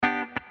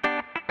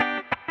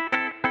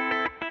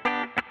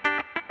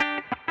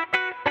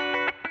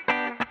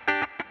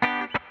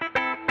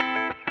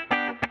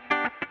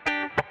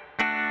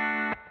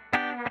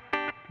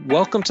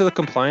Welcome to the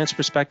Compliance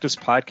Perspectives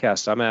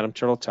podcast. I'm Adam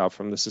Turteltaub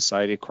from the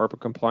Society of Corporate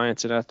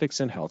Compliance and Ethics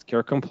and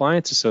Healthcare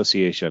Compliance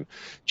Association.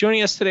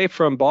 Joining us today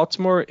from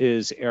Baltimore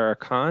is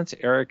Eric Hont.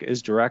 Eric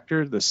is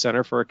director of the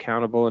Center for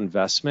Accountable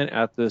Investment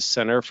at the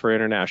Center for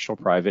International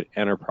Private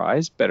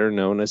Enterprise, better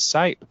known as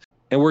CIPE.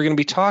 And we're going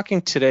to be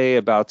talking today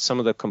about some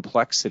of the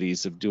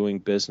complexities of doing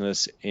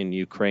business in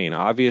Ukraine.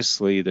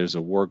 Obviously, there's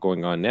a war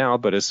going on now,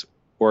 but as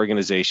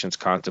organizations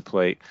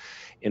contemplate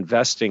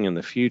investing in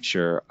the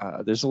future,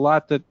 there's a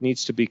lot that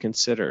needs to be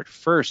considered.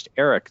 First,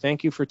 Eric,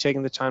 thank you for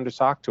taking the time to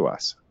talk to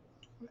us.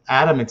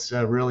 Adam, it's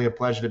really a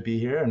pleasure to be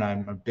here, and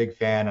I'm a big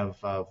fan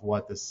of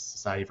what the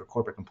Society for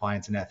Corporate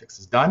Compliance and Ethics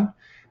has done,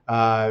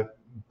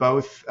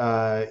 both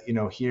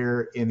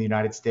here in the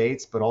United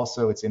States, but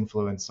also its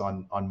influence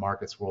on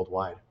markets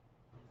worldwide.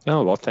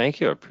 Oh, well,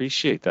 thank you. I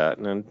appreciate that.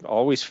 And I'm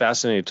always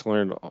fascinated to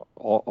learn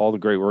all the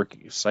great work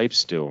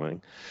CIPE's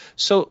doing.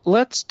 So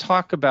let's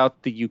talk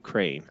about the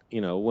Ukraine.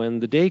 When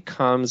the day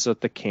comes that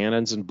the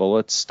cannons and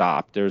bullets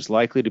stop, there's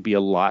likely to be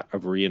a lot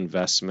of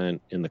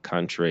reinvestment in the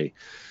country.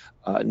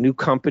 New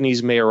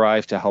companies may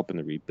arrive to help in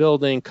the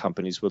rebuilding.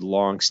 Companies with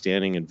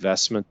long-standing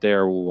investment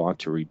there will want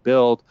to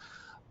rebuild.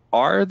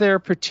 Are there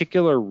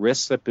particular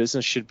risks that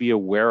business should be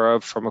aware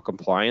of from a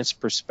compliance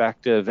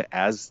perspective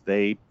as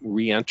they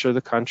re-enter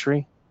the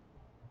country?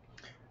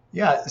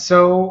 Yeah,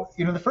 so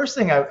the first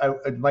thing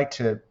I'd like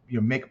to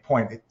make a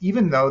point that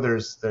even though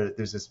there's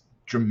this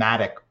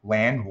dramatic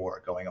land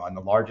war going on,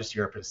 the largest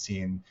Europe has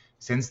seen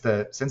since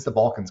the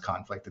Balkans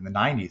conflict in the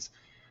 90s,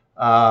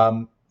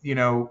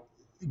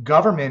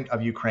 government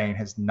of Ukraine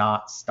has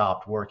not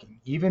stopped working.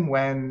 Even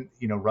when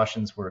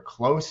Russians were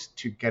close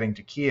to getting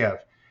to Kiev,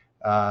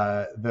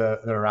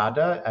 the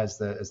Rada, as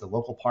the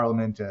local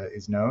parliament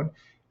is known,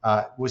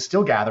 was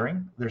still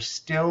gathering. They're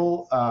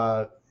still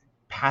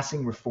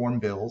passing reform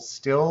bills,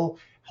 still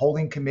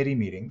holding committee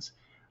meetings,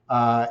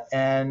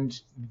 and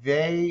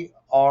they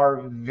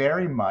are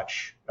very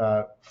much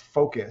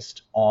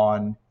focused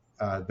on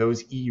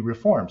those EU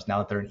reforms now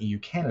that they're an EU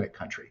candidate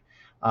country.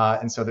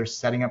 And so they're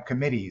setting up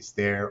committees.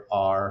 There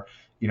are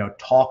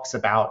talks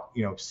about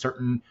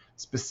certain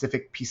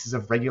specific pieces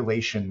of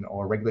regulation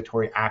or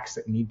regulatory acts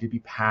that need to be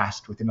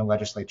passed within the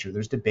legislature.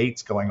 There's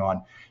debates going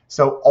on.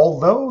 So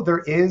although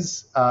there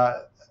is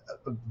a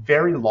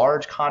very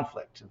large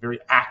conflict, a very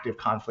active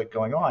conflict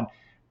going on,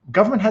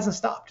 government hasn't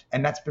stopped.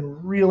 And that's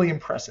been really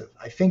impressive.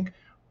 I think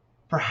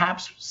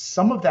perhaps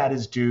some of that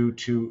is due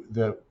to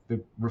the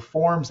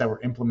reforms that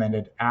were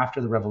implemented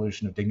after the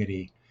Revolution of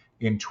Dignity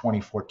in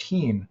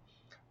 2014.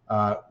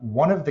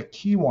 One of the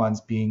key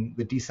ones being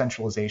the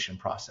decentralization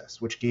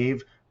process, which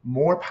gave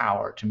more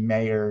power to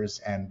mayors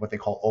and what they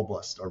call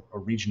oblast or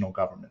regional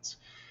governments,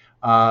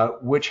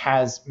 which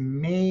has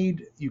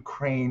made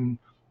Ukraine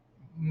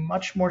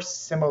much more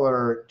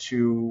similar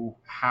to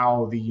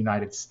how the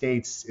United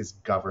States is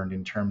governed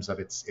in terms of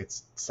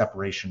its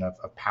separation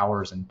of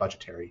powers and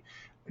budgetary.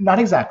 Not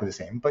exactly the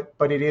same,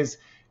 but it is,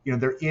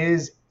 there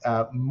is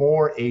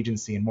more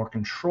agency and more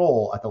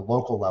control at the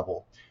local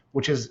level,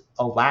 which has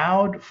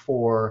allowed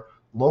for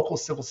local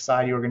civil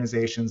society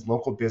organizations,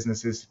 local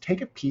businesses to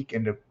take a peek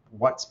into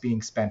what's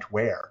being spent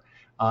where,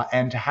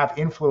 and to have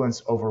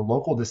influence over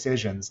local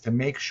decisions to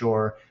make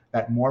sure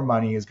that more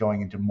money is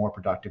going into more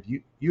productive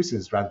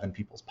uses rather than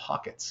people's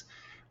pockets.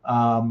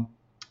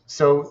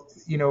 So,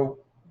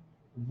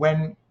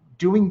 when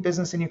doing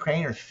business in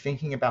Ukraine or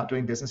thinking about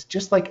doing business,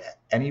 just like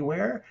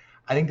anywhere,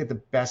 I think that the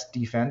best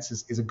defense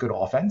is a good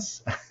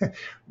offense,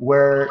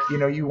 where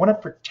you want to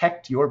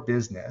protect your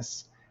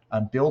business,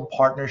 build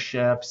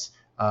partnerships,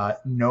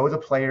 know the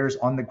players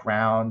on the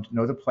ground,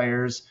 know the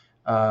players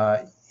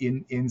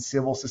in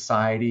civil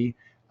society.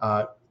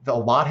 A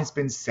lot has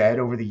been said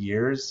over the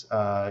years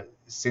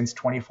since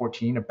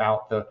 2014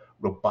 about the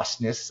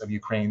robustness of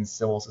Ukraine's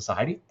civil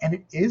society, and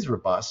it is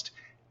robust,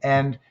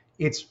 and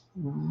it's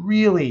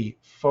really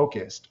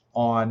focused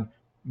on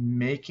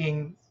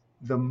making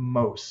the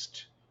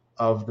most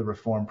of the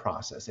reform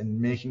process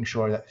and making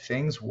sure that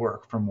things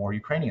work for more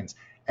Ukrainians.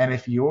 And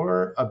if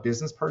you're a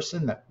business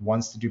person that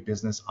wants to do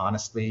business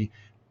honestly,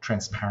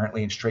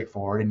 transparently, and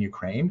straightforward in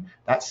Ukraine,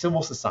 that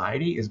civil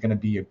society is going to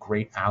be a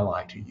great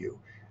ally to you.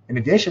 In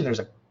addition, there's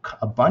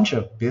a bunch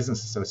of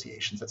business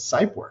associations that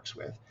CIPE works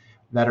with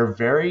that are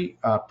very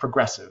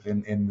progressive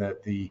in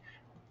the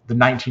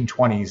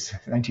 1920s,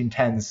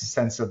 1910s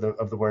sense of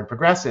the word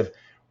progressive,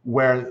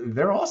 where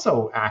they're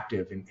also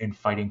active in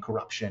fighting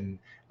corruption.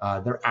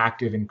 They're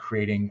active in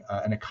creating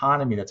an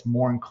economy that's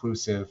more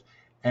inclusive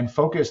and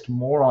focused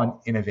more on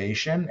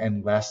innovation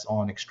and less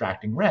on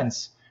extracting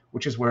rents,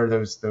 which is where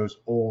those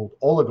old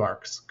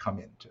oligarchs come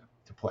into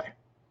play.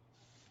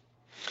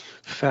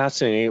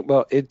 Fascinating.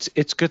 Well,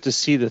 it's good to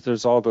see that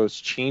there's all those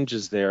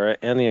changes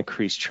there and the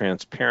increased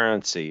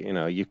transparency.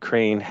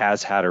 Ukraine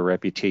has had a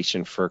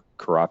reputation for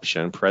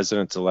corruption.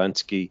 President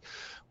Zelensky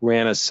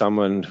ran as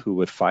someone who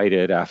would fight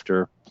it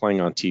after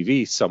playing on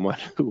TV, someone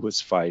who was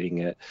fighting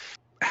it.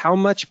 How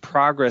much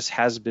progress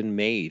has been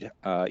made?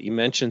 You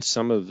mentioned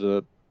some of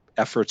the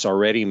efforts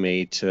already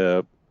made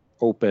to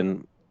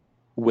open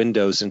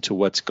windows into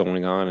what's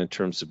going on in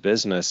terms of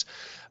business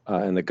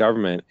and the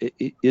government.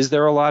 Is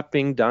there a lot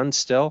being done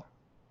still?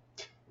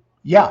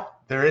 Yeah,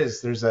 there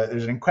is. There's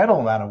an incredible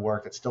amount of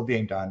work that's still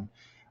being done.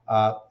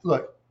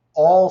 Look,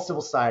 all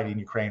civil society in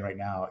Ukraine right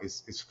now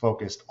is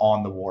focused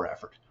on the war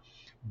effort.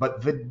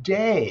 But the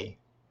day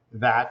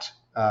that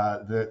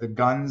the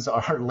guns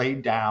are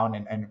laid down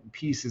and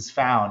peace is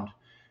found,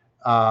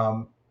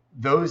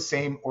 those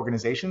same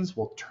organizations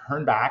will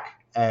turn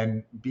back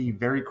and be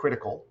very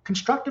critical,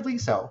 constructively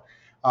so,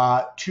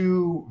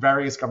 to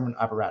various government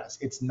apparatus.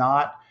 It's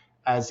not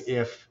as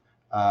if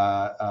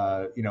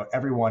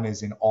everyone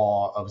is in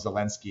awe of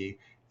Zelensky.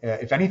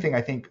 If anything,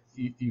 I think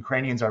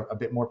Ukrainians are a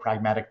bit more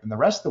pragmatic than the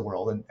rest of the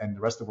world, and the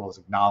rest of the world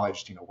has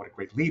acknowledged, what a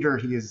great leader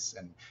he is,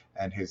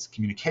 and his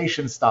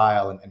communication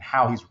style, and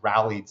how he's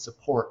rallied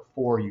support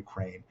for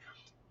Ukraine.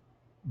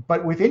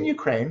 But within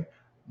Ukraine,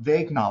 they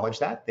acknowledge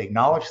that. They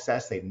acknowledge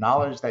success. They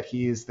acknowledge that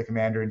he is the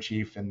commander in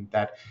chief, and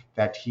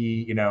that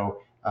he,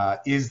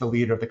 is the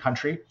leader of the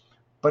country.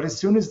 But as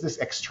soon as this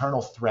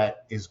external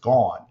threat is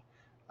gone,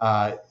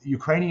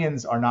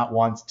 Ukrainians are not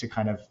ones to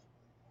kind of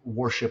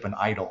worship an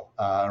idol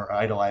or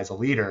idolize a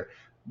leader.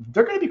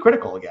 They're going to be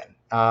critical again.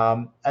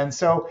 And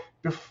so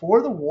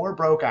before the war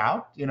broke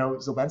out,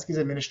 Zelensky's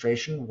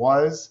administration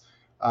was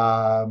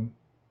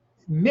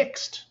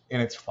mixed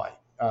in its fight.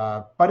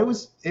 But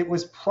it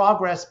was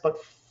progress, but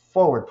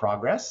forward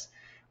progress,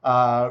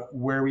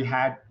 where we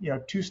had,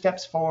 2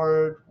 steps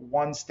forward,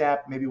 1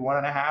 step, maybe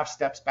 1.5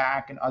 steps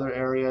back in other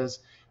areas.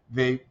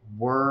 They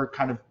were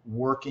kind of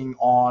working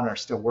on, or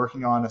still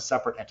working on, a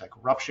separate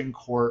anti-corruption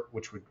court,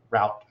 which would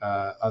route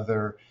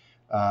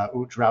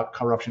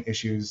corruption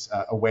issues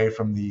away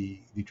from the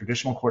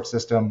traditional court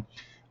system.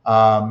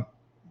 In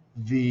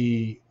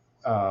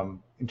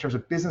terms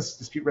of business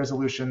dispute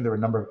resolution, there were a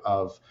number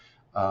of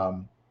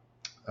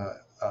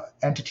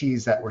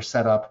entities that were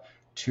set up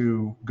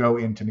to go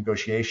into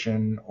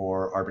negotiation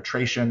or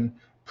arbitration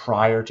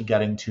prior to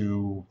getting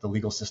to the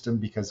legal system,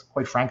 because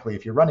quite frankly,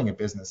 if you're running a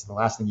business, the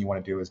last thing you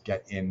want to do is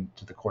get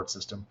into the court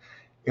system,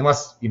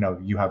 unless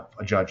you have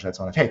a judge that's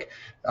on a take.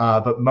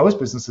 But most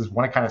businesses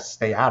want to kind of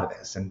stay out of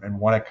this and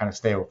want to kind of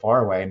stay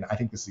far away. And I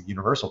think this is a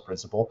universal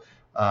principle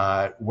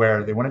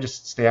where they want to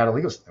just stay out of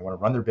legal system. They want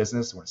to run their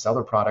business, they want to sell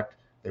their product,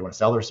 they want to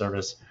sell their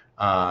service,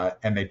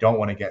 and they don't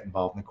want to get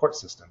involved in the court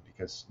system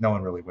because no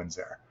one really wins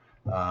there.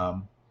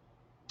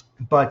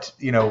 But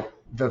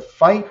the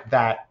fight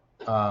that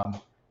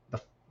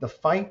the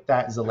fight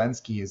that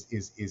Zelensky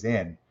is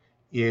in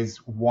is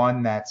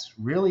one that's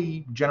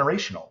really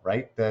generational,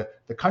 right? The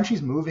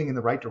country's moving in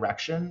the right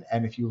direction,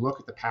 and if you look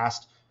at the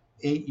past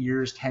 8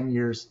 years, 10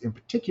 years in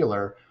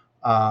particular,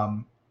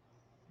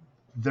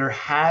 there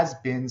has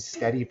been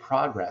steady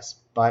progress,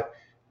 but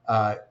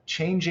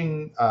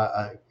changing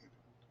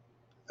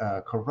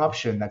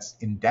corruption that's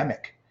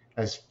endemic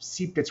has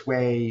seeped its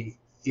way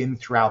in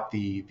throughout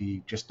the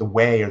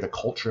way or the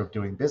culture of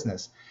doing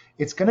business.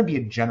 It's going to be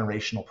a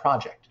generational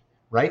project,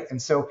 right?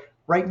 And so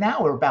right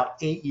now we're about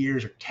 8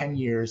 years or 10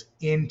 years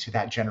into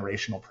that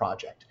generational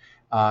project.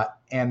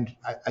 And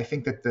I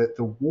think that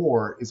the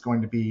war is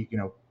going to be,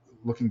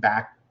 looking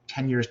back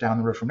 10 years down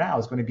the road from now,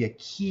 is going to be a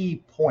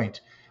key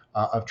point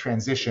of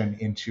transition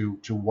into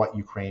what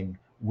Ukraine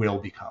will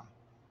become.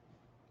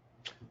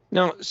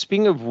 Now,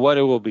 speaking of what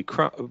it will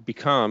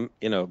become,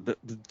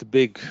 the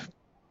big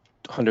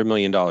 $100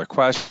 million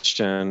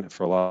question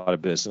for a lot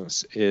of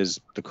business is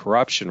the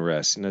corruption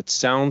risk. And it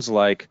sounds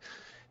like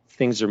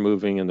things are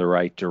moving in the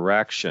right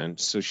direction.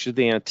 So should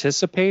they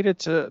anticipate it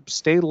to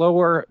stay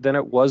lower than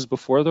it was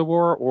before the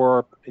war?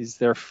 Or is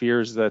there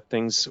fears that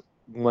things,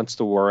 once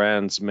the war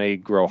ends, may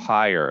grow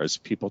higher as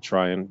people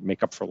try and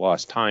make up for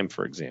lost time,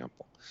 for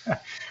example?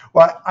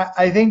 Well,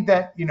 I think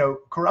that,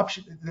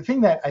 corruption, the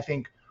thing that I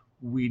think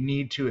we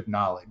need to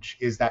acknowledge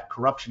is that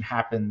corruption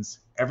happens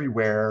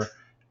everywhere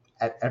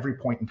at every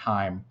point in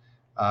time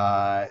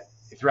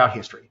throughout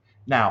history.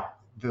 Now,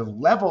 the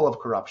level of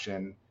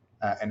corruption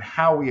and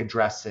how we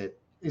address it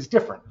is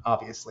different,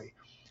 obviously.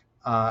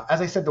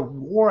 As I said, the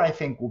war, I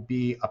think, will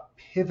be a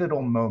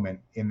pivotal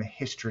moment in the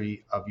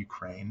history of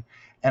Ukraine.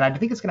 And I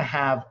think it's going to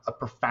have a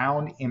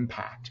profound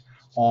impact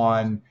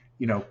on,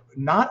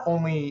 not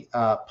only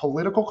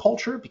political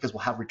culture, because we'll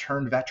have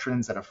returned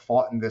veterans that have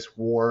fought in this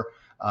war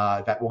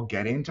that will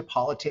get into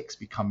politics,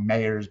 become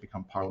mayors,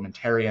 become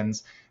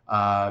parliamentarians,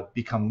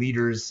 become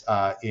leaders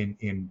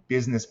in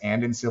business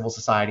and in civil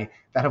society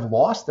that have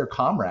lost their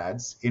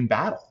comrades in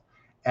battle.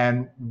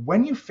 And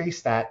when you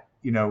face that,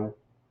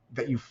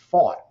 that you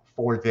fought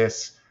for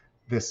this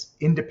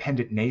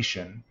independent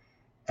nation,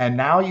 and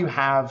now you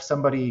have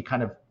somebody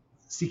kind of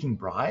seeking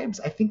bribes,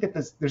 I think that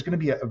there's going to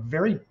be a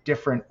very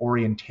different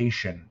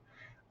orientation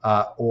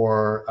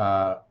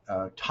or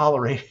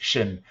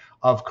toleration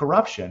of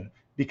corruption,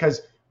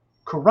 because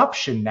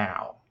corruption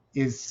now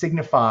is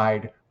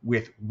signified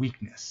with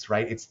weakness,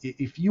 right?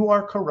 If you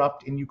are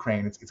corrupt in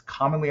Ukraine, it's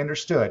commonly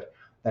understood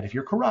that if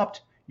you're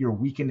corrupt, you're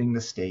weakening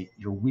the state,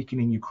 you're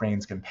weakening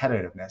Ukraine's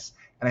competitiveness.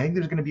 And I think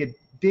there's going to be a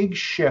big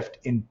shift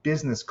in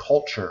business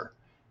culture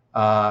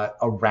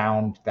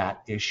around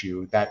that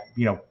issue. That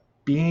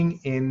being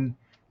in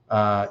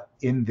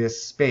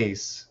this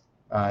space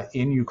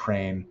in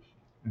Ukraine,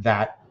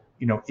 that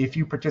if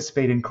you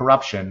participate in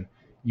corruption,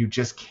 you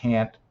just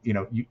can't.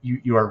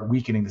 You are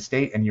weakening the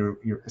state, and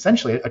you're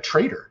essentially a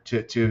traitor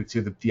to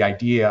the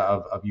idea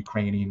of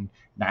Ukrainian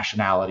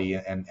nationality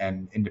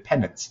and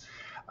independence.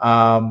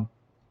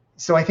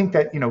 So I think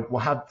that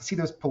we'll see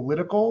those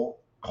political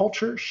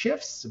culture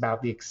shifts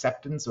about the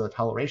acceptance or the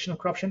toleration of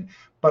corruption,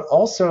 but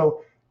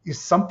also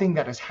is something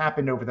that has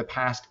happened over the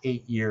past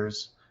 8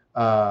 years,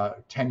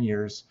 10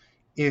 years,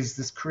 is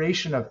this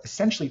creation of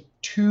essentially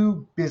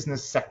two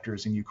business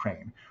sectors in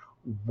Ukraine.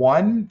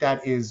 One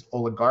that is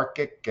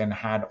oligarchic and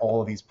had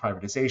all of these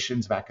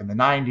privatizations back in the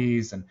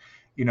 90s, and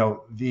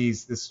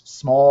this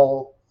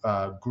small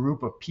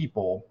group of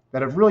people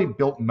that have really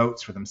built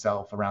moats for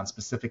themselves around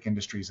specific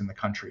industries in the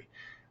country,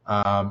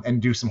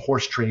 and do some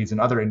horse trades and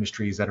other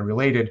industries that are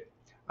related,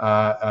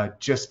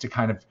 just to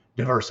kind of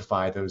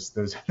diversify those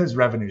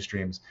revenue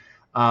streams.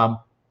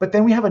 But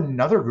then we have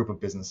another group of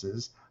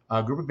businesses,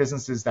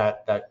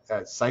 that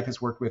Scythe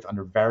has worked with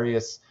under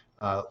various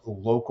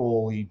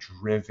locally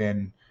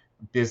driven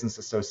business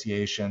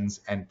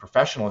associations and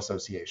professional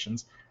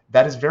associations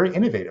that is very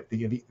innovative.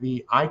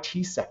 The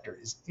IT sector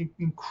is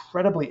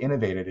incredibly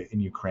innovative in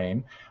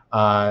Ukraine.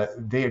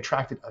 They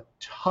attracted a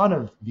ton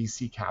of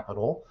VC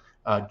capital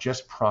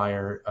just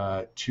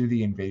prior to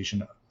the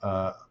invasion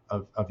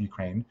of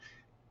Ukraine.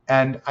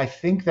 And I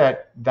think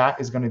that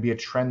is going to be a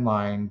trend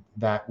line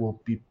that will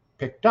be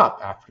picked up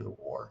after the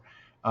war.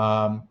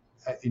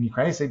 In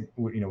Ukraine, I say,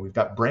 we've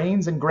got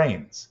brains and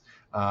grains.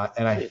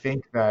 And I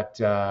think that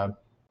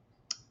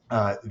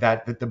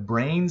that the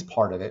brains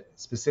part of it,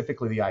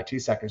 specifically the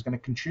IT sector, is going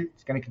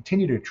to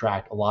continue to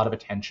attract a lot of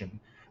attention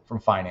from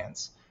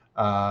finance,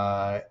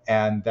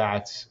 and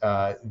that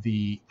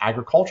the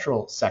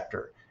agricultural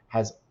sector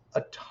has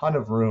a ton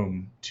of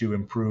room to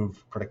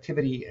improve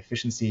productivity,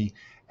 efficiency,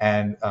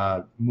 and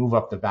move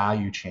up the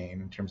value chain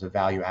in terms of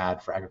value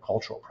add for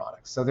agricultural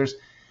products. So there's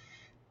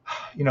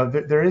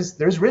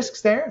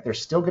risks there. They're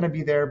still going to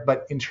be there,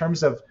 but in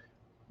terms of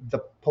the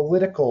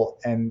political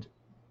and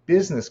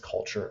business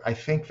culture, I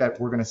think that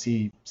we're going to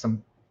see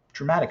some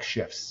dramatic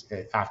shifts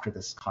after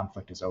this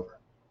conflict is over.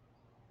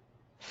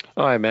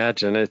 Oh, I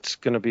imagine it's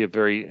going to be a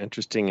very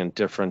interesting and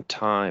different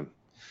time.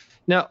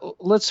 Now,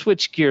 let's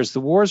switch gears.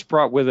 The war has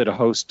brought with it a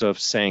host of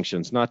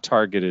sanctions, not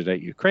targeted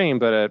at Ukraine,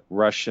 but at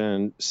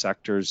Russian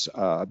sectors,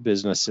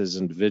 businesses,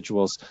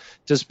 individuals.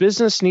 Does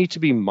business need to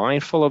be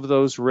mindful of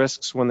those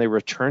risks when they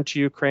return to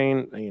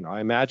Ukraine?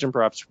 I imagine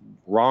perhaps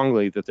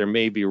wrongly that there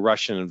may be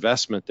Russian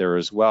investment there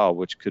as well,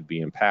 which could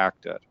be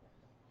impacted.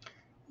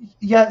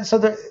 Yeah, so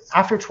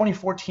after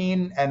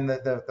 2014 and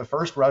the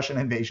first Russian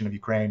invasion of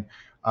Ukraine,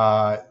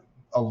 a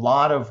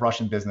lot of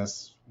Russian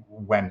business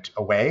went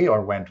away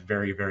or went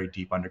very, very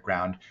deep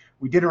underground.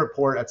 We did a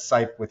report at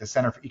Scythe with the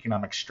Center for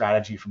Economic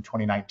Strategy from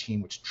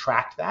 2019, which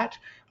tracked that,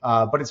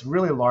 but it's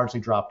really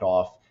largely dropped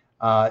off.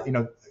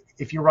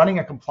 If you're running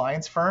a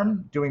compliance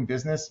firm doing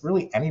business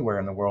really anywhere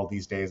in the world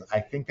these days,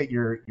 I think that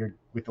you're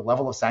with the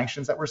level of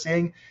sanctions that we're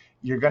seeing,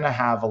 you're going to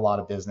have a lot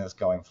of business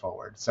going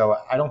forward. So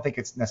I don't think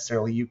it's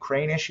necessarily a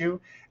Ukraine issue.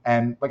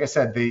 And like I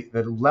said, the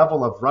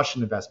level of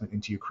Russian investment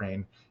into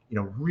Ukraine,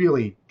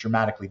 really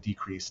dramatically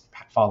decreased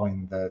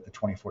following the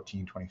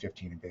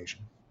 2014-2015 invasion.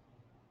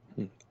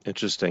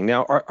 Interesting.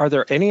 Now, are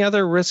there any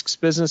other risks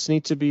business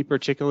need to be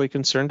particularly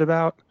concerned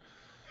about?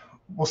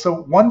 Well, so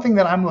one thing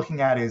that I'm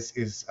looking at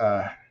is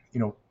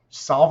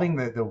solving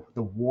the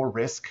war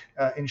risk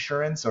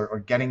insurance, or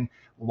getting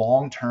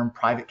long-term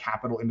private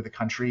capital into the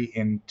country,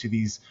 into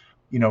these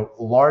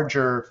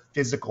larger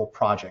physical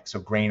projects, so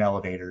grain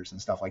elevators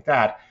and stuff like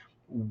that,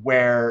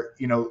 where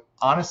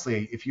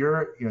honestly, if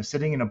you're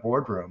sitting in a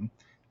boardroom,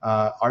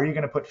 are you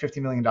going to put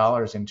 $50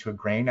 million into a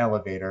grain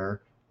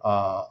elevator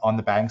on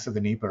the banks of the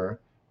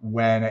Dnieper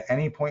when at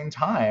any point in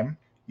time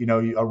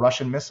a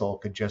Russian missile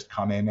could just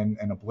come in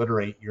and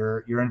obliterate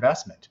your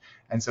investment?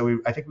 And so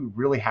I think we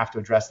really have to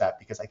address that,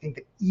 because I think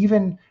that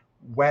even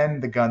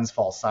when the guns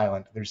fall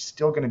silent, there's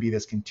still going to be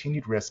this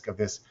continued risk of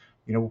this,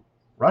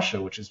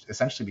 Russia, which has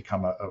essentially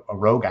become a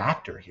rogue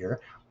actor here,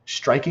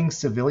 striking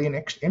civilian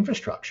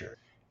infrastructure.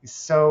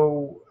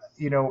 So,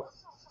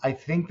 I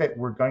think that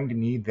we're going to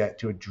need that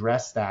to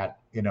address that,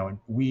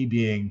 we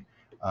being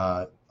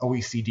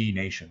OECD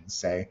nations,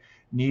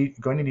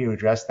 going to need to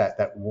address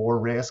that war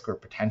risk or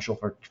potential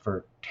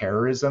for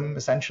terrorism,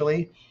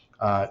 essentially,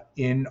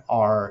 in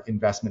our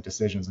investment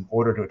decisions in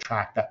order to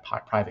attract that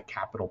private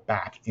capital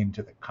back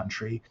into the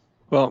country.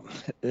 Well,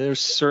 there's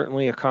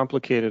certainly a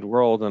complicated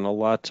world and a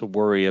lot to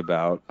worry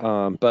about.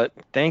 But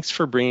thanks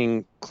for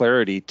bringing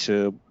clarity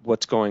to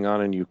what's going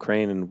on in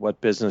Ukraine and what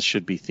business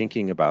should be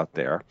thinking about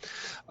there.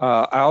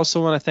 I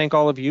also want to thank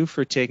all of you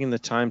for taking the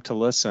time to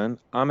listen.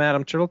 I'm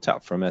Adam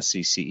Turteltaub from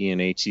SCCE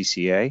and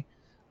HCCA.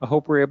 I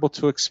hope we're able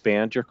to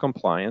expand your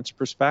compliance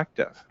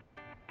perspective.